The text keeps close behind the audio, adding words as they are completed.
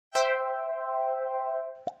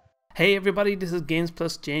Hey everybody, this is Games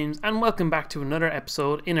Plus James and welcome back to another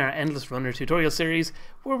episode in our Endless Runner tutorial series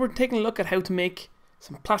where we're taking a look at how to make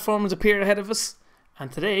some platforms appear ahead of us,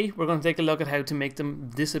 and today we're going to take a look at how to make them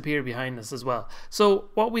disappear behind us as well.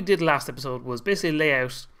 So what we did last episode was basically lay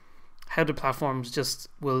out how the platforms just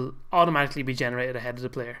will automatically be generated ahead of the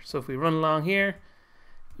player. So if we run along here,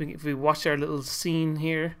 if we watch our little scene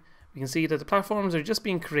here, we can see that the platforms are just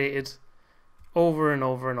being created over and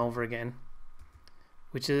over and over again.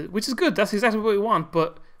 Which is good. That's exactly what we want,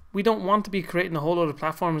 but we don't want to be creating a whole lot of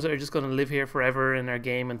platforms that are just going to live here forever in our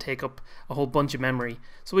game and take up a whole bunch of memory.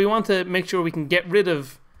 So we want to make sure we can get rid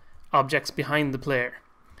of objects behind the player.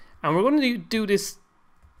 And we're going to do this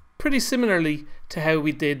pretty similarly to how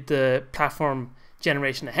we did the platform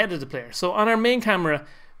generation ahead of the player. So on our main camera,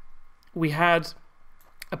 we had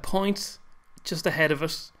a point just ahead of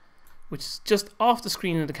us, which is just off the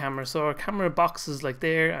screen of the camera. So our camera box is like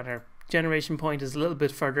there, and our generation point is a little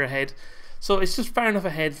bit further ahead, so it's just far enough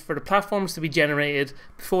ahead for the platforms to be generated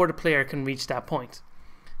before the player can reach that point.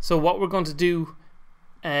 So what we're going to do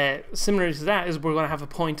similar to that is we're going to have a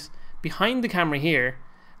point behind the camera here,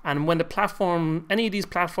 and when the platform, any of these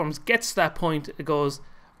platforms gets to that point, it goes,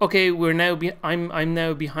 okay, I'm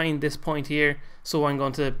now behind this point here, so I'm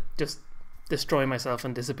going to just destroy myself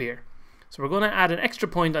and disappear. So we're going to add an extra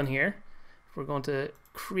point on here. We're going to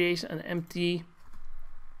create an empty,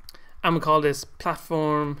 and we call this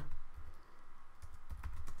platform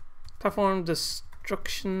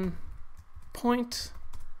destruction point,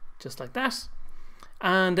 just like that.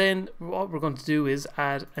 And then what we're going to do is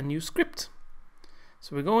add a new script.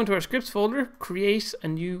 So we go into our scripts folder, create a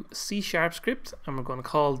new C# script, and we're going to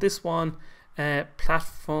call this one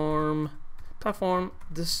platform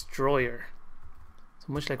destroyer.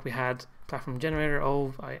 So much like we had platform generator.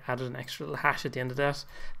 Oh, I added an extra little hash at the end of that.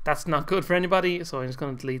 That's not good for anybody, so I'm just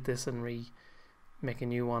going to delete this and make a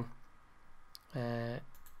new one. Here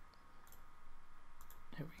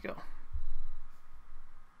we go.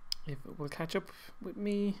 If it will catch up with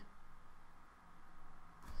me.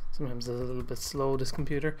 Sometimes it's a little bit slow, this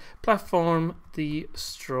computer. Platform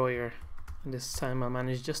destroyer. And this time I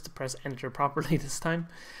managed just to press enter properly this time.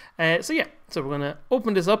 So we're going to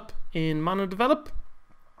open this up in MonoDevelop.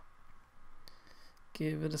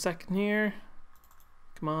 Give it a second here.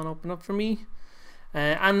 Come on, open up for me.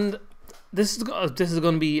 And this is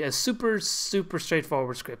going to be a super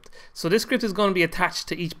straightforward script. So this script is going to be attached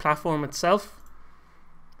to each platform itself.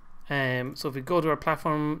 So if we go to our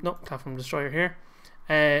platform destroyer here,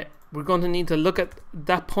 we're going to need to look at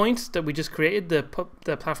that point that we just created,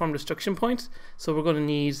 the platform destruction point. So we're going to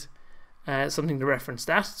need something to reference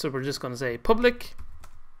that. So we're just going to say public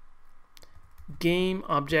game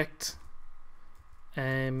object.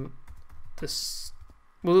 We'll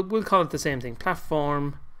call it the same thing,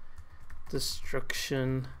 platform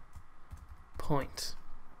destruction point.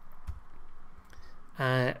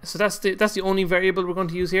 So that's the only variable we're going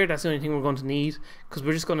to use here. That's the only thing we're going to need, because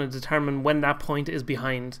we're just going to determine when that point is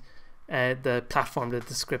behind the platform that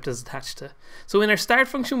the script is attached to. So in our start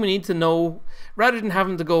function, we need to know, rather than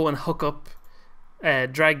having to go and hook up,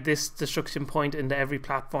 drag this destruction point into every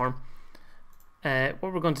platform. What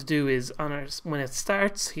we're going to do is when it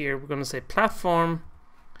starts here, we're going to say platform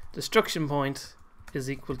destruction point is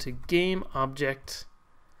equal to game object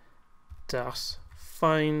dot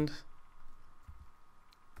find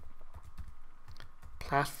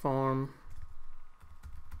platform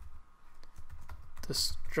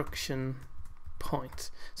destruction point.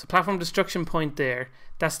 So platform destruction point there,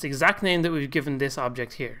 that's the exact name that we've given this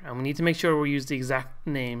object here, and we need to make sure we use the exact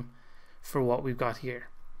name for what we've got here.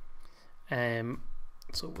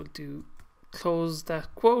 So we'll close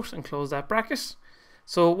that quote and close that bracket.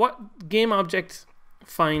 So what game object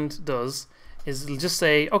find does is it'll just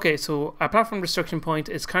say, okay, so our platform destruction point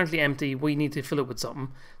is currently empty, we need to fill it with something.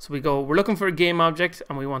 So we're looking for a game object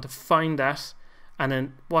and we want to find that, and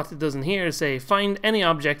then what it does in here is say find any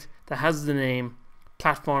object that has the name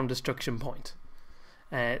platform destruction point.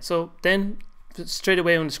 So then straight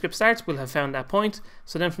away when the script starts, we'll have found that point.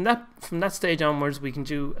 So then from that stage onwards, we can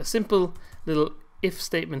do a simple little if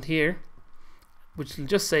statement here, which will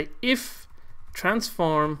just say if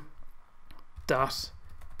transform dot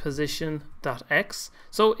position dot x.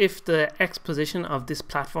 So if the x position of this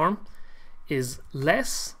platform is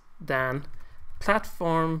less than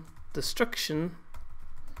platform destruction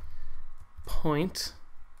point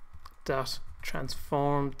dot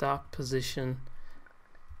transform dot position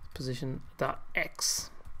dot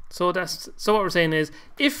x. So what we're saying is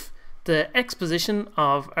if the x position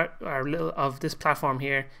of of this platform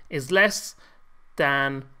here is less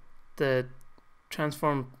than the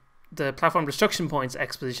transform the platform destruction points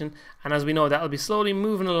X position, and as we know, that'll be slowly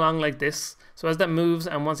moving along like this. So as that moves,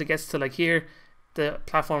 and once it gets to like here, the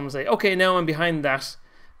platform will say, okay, now I'm behind that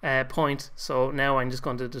point, so now I'm just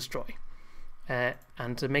going to destroy.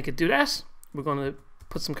 And to make it do that, we're going to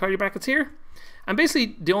put some curly brackets here, and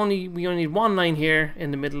basically we only need one line here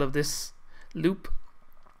in the middle of this loop,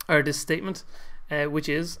 or this statement, which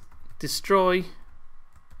is destroy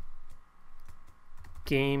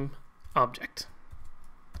game object.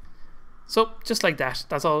 So just like that,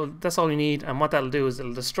 that's all we need, and what that'll do is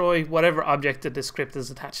it'll destroy whatever object that this script is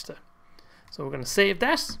attached to. So we're going to save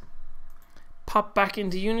that, pop back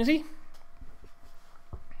into Unity,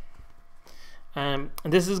 and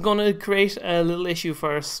this is going to create a little issue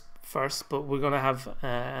for us first, but we're going to have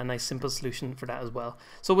a nice simple solution for that as well.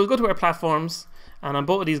 So we'll go to our platforms, and on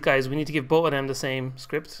both of these guys we need to give both of them the same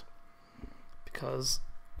script, because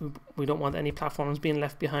we don't want any platforms being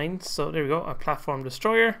left behind. So there we go, our platform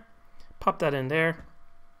destroyer, pop that in there,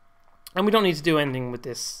 and we don't need to do anything with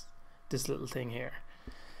this little thing here.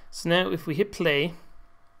 So now if we hit play,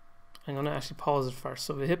 I'm going to actually pause it first.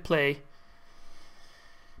 So we hit play,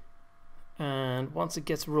 and once it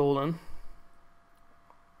gets rolling,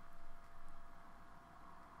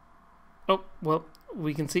 oh well,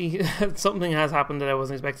 we can see something has happened that I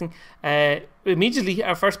wasn't expecting. Immediately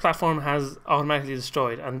our first platform has automatically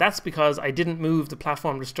destroyed, and that's because I didn't move the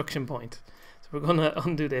platform destruction point. So we're going to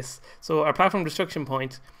undo this. So our platform destruction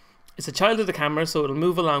point is a child of the camera, so it'll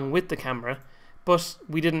move along with the camera, but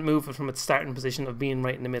we didn't move it from its starting position of being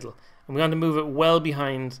right in the middle, and we want to move it well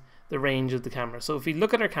behind the range of the camera. So if we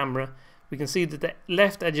look at our camera, we can see that the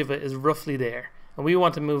left edge of it is roughly there, and we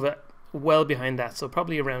want to move it well behind that, so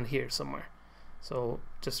probably around here somewhere. So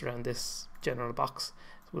just around this general box.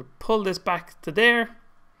 So we'll pull this back to there,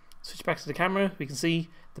 switch back to the camera. We can see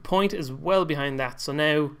the point is well behind that, so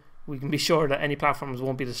now we can be sure that any platforms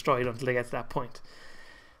won't be destroyed until they get to that point.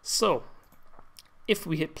 So if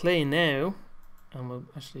we hit play now, and we'll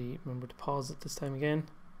actually remember to pause it this time again,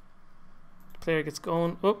 the player gets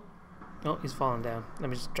going. Oh, no, he's falling down. Let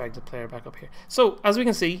me just drag the player back up here. So as we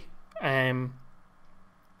can see, actually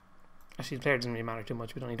the player doesn't really matter too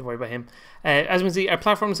much, we don't need to worry about him. As we can see, our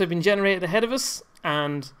platforms have been generated ahead of us,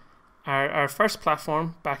 and our first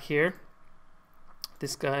platform back here,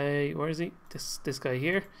 this guy, where is he? This guy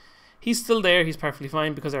here, he's still there, he's perfectly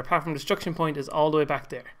fine, because our platform destruction point is all the way back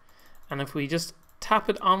there. And if we just tap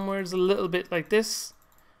it onwards a little bit like this,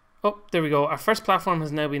 oh, there we go, our first platform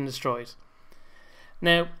has now been destroyed.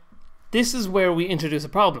 Now this is where we introduce a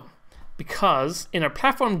problem, because in our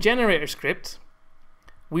platform generator script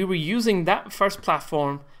we were using that first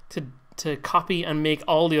platform to copy and make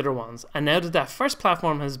all the other ones, and now that that first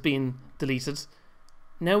platform has been deleted,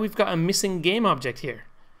 now we've got a missing game object here.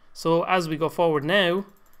 So as we go forward now,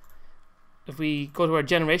 if we go to our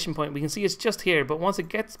generation point, we can see it's just here, but once it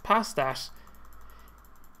gets past that,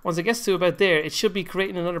 once it gets to about there, it should be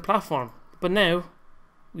creating another platform. But now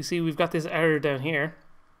we see we've got this error down here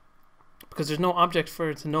because there's no object for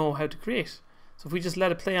it to know how to create. So if we just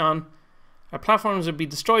let it play on, our platforms would be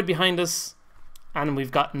destroyed behind us, and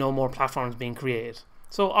we've got no more platforms being created.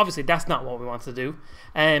 So obviously that's not what we want to do.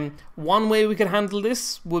 One way we could handle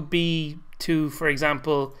this would be to, for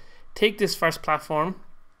example, take this first platform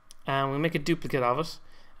and we'll make a duplicate of it,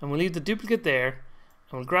 and we'll leave the duplicate there,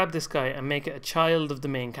 and we'll grab this guy and make it a child of the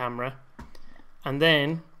main camera, and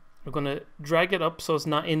then we're going to drag it up so it's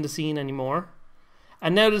not in the scene anymore.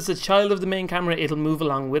 And now that it's a child of the main camera, it'll move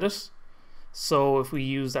along with it. So if we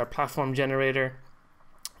use our platform generator,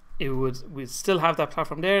 we'd still have that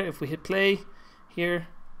platform there. If we hit play here,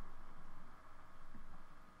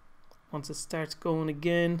 once it starts going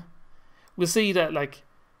again, we'll see that like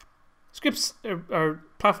scripts or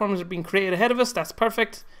platforms are being created ahead of us. That's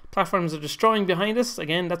perfect. Platforms are destroying behind us.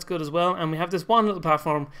 Again, that's good as well. And we have this one little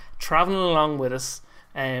platform traveling along with us,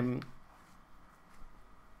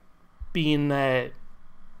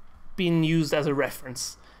 being used as a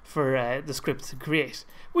reference for the script to create,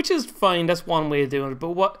 which is fine. That's one way of doing it. But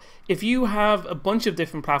what if you have a bunch of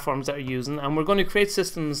different platforms that are using, and we're going to create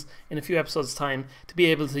systems in a few episodes time to be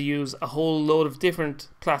able to use a whole load of different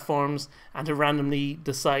platforms and to randomly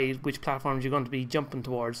decide which platforms you're going to be jumping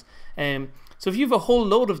towards. So if you have a whole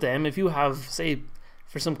load of them, if you have, say,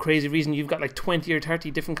 for some crazy reason, you've got like 20 or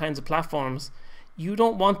 30 different kinds of platforms, you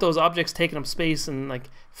don't want those objects taking up space and like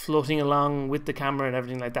floating along with the camera and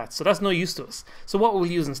everything like that. So that's no use to us. So what we'll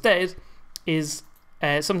use instead is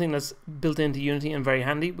something that's built into Unity and very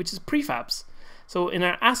handy, which is prefabs. So in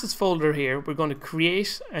our assets folder here, we're going to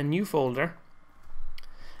create a new folder,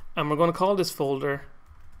 and we're going to call this folder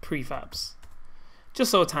prefabs.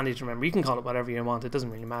 just so it's handy to remember. You can call it whatever you want, it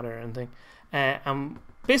doesn't really matter or anything. And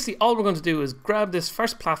basically all we're going to do is grab this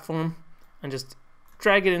first platform and just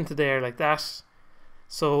drag it into there like that,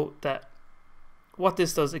 so that what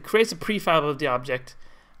this does, it creates a prefab of the object.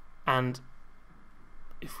 And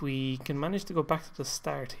if we can manage to go back to the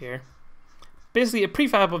start here, basically a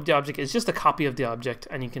prefab of the object is just a copy of the object,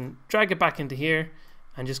 and you can drag it back into here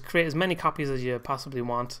and just create as many copies as you possibly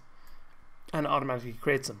want, and it automatically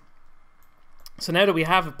creates them. So now that we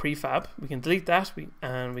have a prefab, we can delete that,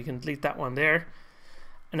 and we can delete that one there.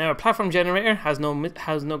 And now our platform generator has no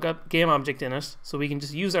game object in it, so we can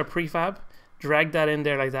just use our prefab, drag that in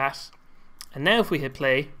there like that. And now if we hit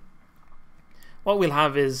play, what we'll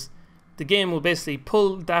have is the game will basically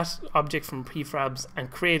pull that object from prefabs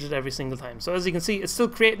and create it every single time. So as you can see, it's still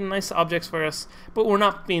creating nice objects for us, but we're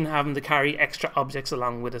not having to carry extra objects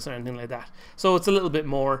along with us or anything like that. So it's a little bit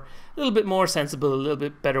more sensible, a little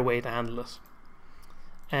bit better way to handle it.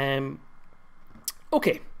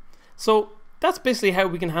 Okay, so that's basically how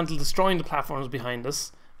we can handle destroying the platforms behind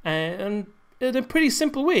us, and in a pretty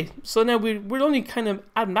simple way. So now we're only kind of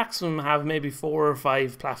at maximum have maybe 4 or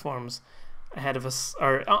 5 platforms ahead of us,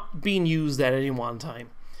 or being used at any one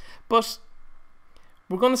time. But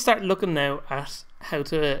we're going to start looking now at how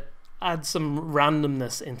to add some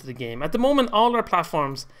randomness into the game. At the moment, all our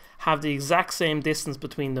platforms have the exact same distance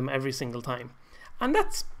between them every single time, and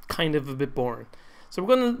that's kind of a bit boring. So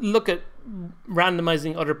we're going to look at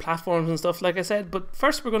randomizing other platforms and stuff, like I said, but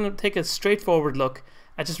first we're going to take a straightforward look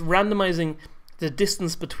at just randomizing the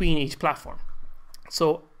distance between each platform.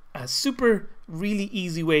 So a super really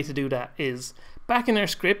easy way to do that is back in our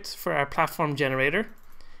script for our platform generator.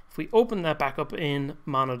 If we open that back up in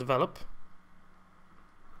MonoDevelop,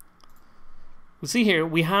 we'll see here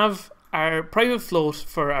we have our private float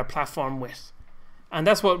for our platform width, and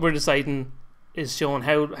that's what we're deciding is showing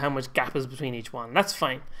how much gap is between each one. That's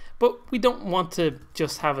fine, but we don't want to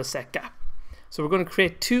just have a set gap, so we're going to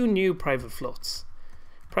create 2 new private floats.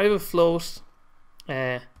 Private float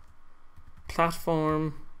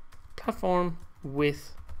platform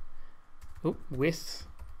width,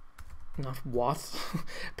 not what,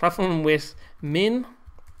 platform width min,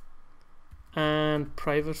 and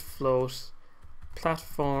private float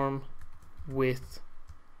platform width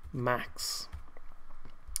max.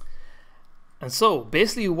 And so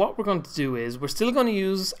basically what we're going to do is we're still going to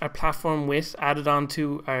use our platform width added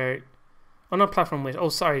onto our, oh, not platform width, oh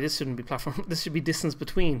sorry, this shouldn't be platform, this should be distance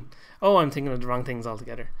between. Oh, I'm thinking of the wrong things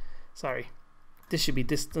altogether, sorry. This should be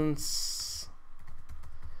distance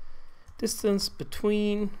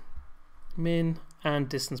between min and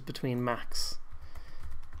distance between max.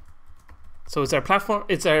 So it's our platform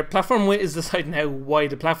width is deciding how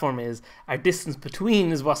wide the platform is. Our distance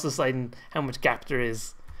between is what's deciding how much gap there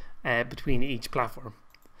is between each platform.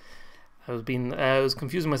 I was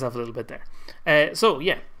confusing myself a little bit there. So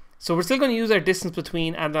yeah, so we're still going to use our distance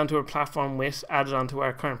between added onto our platform width added onto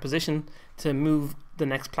our current position to move the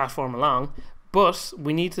next platform along, but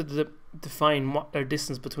we need to define what our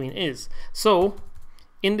distance between is. So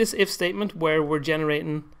in this if statement where we're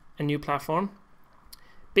generating a new platform,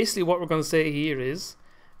 basically what we're going to say here is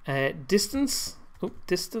distance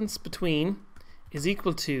between is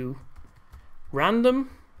equal to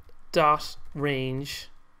random dot range.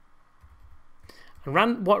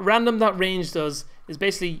 And what random dot range does is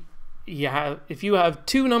basically if you have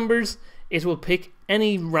 2 numbers, it will pick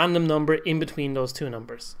any random number in between those 2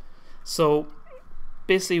 numbers. So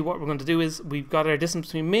basically what we're going to do is we've got our distance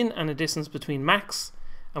between min and a distance between max,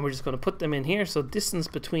 and we're just going to put them in here. So distance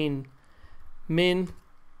between min,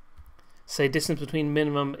 say distance between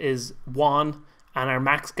minimum is 1 and our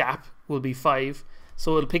max gap will be 5.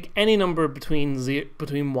 So it'll pick any number between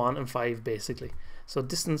 1 and 5 basically. So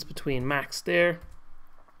distance between max there,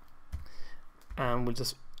 and we'll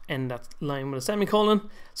just end that line with a semicolon.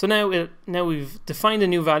 So now we've defined a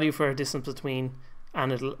new value for our distance between,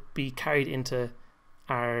 and it'll be carried into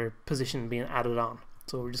our position being added on.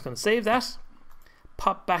 So we're just going to save that,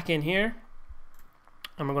 pop back in here,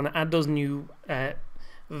 and we're going to add those new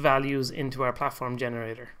values into our platform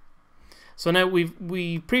generator. So now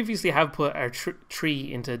we previously have put our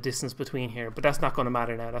tree into distance between here, but that's not going to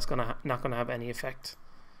matter now. That's not going to have any effect.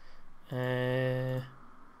 Why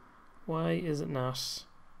is it not?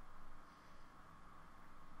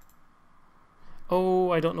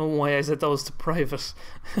 Oh, I don't know why I set those to private.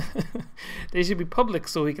 They should be public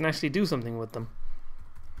so we can actually do something with them.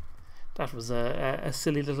 That was a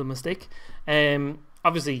silly little mistake.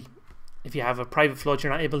 Obviously, if you have a private float,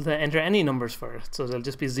 you're not able to enter any numbers for it, so they'll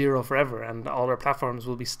just be 0 forever, and all our platforms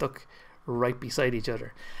will be stuck right beside each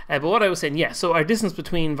other. But what I was saying, yeah, so our distance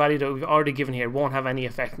between value that we've already given here won't have any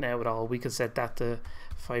effect now at all. We could set that to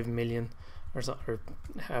 5 million or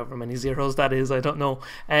however many zeros that is, I don't know.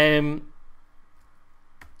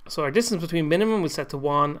 So our distance between minimum we'll set to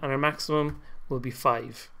 1 and our maximum will be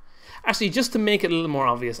 5. Actually, just to make it a little more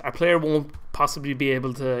obvious, our player won't possibly be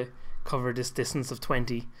able to cover this distance of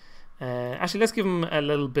 20. Actually, let's give him a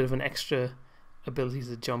little bit of an extra ability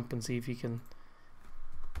to jump and see if he can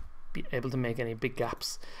be able to make any big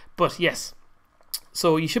gaps. But yes,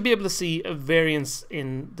 so you should be able to see a variance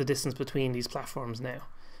in the distance between these platforms now.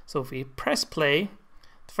 So if we press play,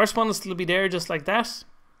 the first one will still be there just like that.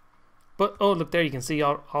 But oh, look there, you can see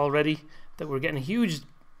already that we're getting huge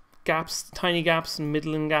gaps, tiny gaps and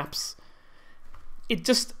middling gaps. It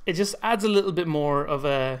just adds a little bit more of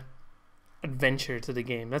a adventure to the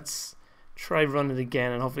game. Let's try run it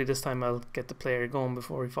again, and hopefully this time I'll get the player going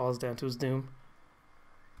before he falls down to his doom.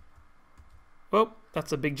 Oh,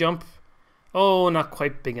 that's a big jump. Oh, not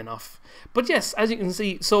quite big enough. But yes, as you can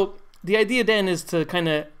see, so the idea then is to kind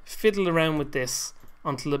of fiddle around with this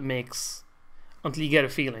until you get a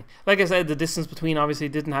feeling. Like I said, the distance between obviously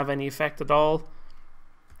didn't have any effect at all.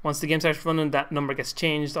 Once the game starts running, that number gets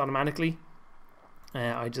changed automatically.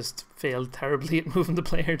 I just failed terribly at moving the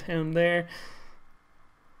player down there.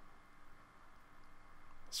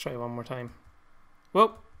 Let's try one more time.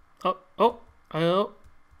 Whoa.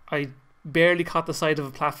 I barely caught the side of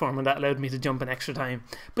a platform, and that allowed me to jump an extra time.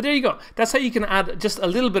 But there you go. That's how you can add just a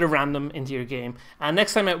little bit of random into your game. And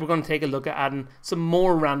next time out, we're going to take a look at adding some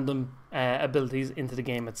more random abilities into the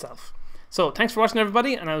game itself. So thanks for watching,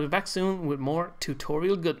 everybody, and I'll be back soon with more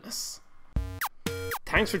tutorial goodness.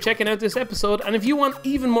 Thanks for checking out this episode, and if you want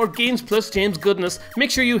even more Games Plus James goodness,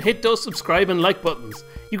 make sure you hit those subscribe and like buttons.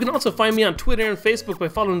 You can also find me on Twitter and Facebook by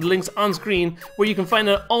following the links on screen, where you can find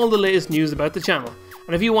out all the latest news about the channel.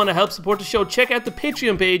 And if you want to help support the show, check out the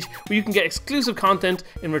Patreon page, where you can get exclusive content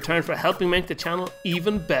in return for helping make the channel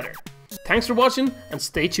even better. Thanks for watching, and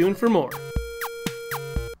stay tuned for more.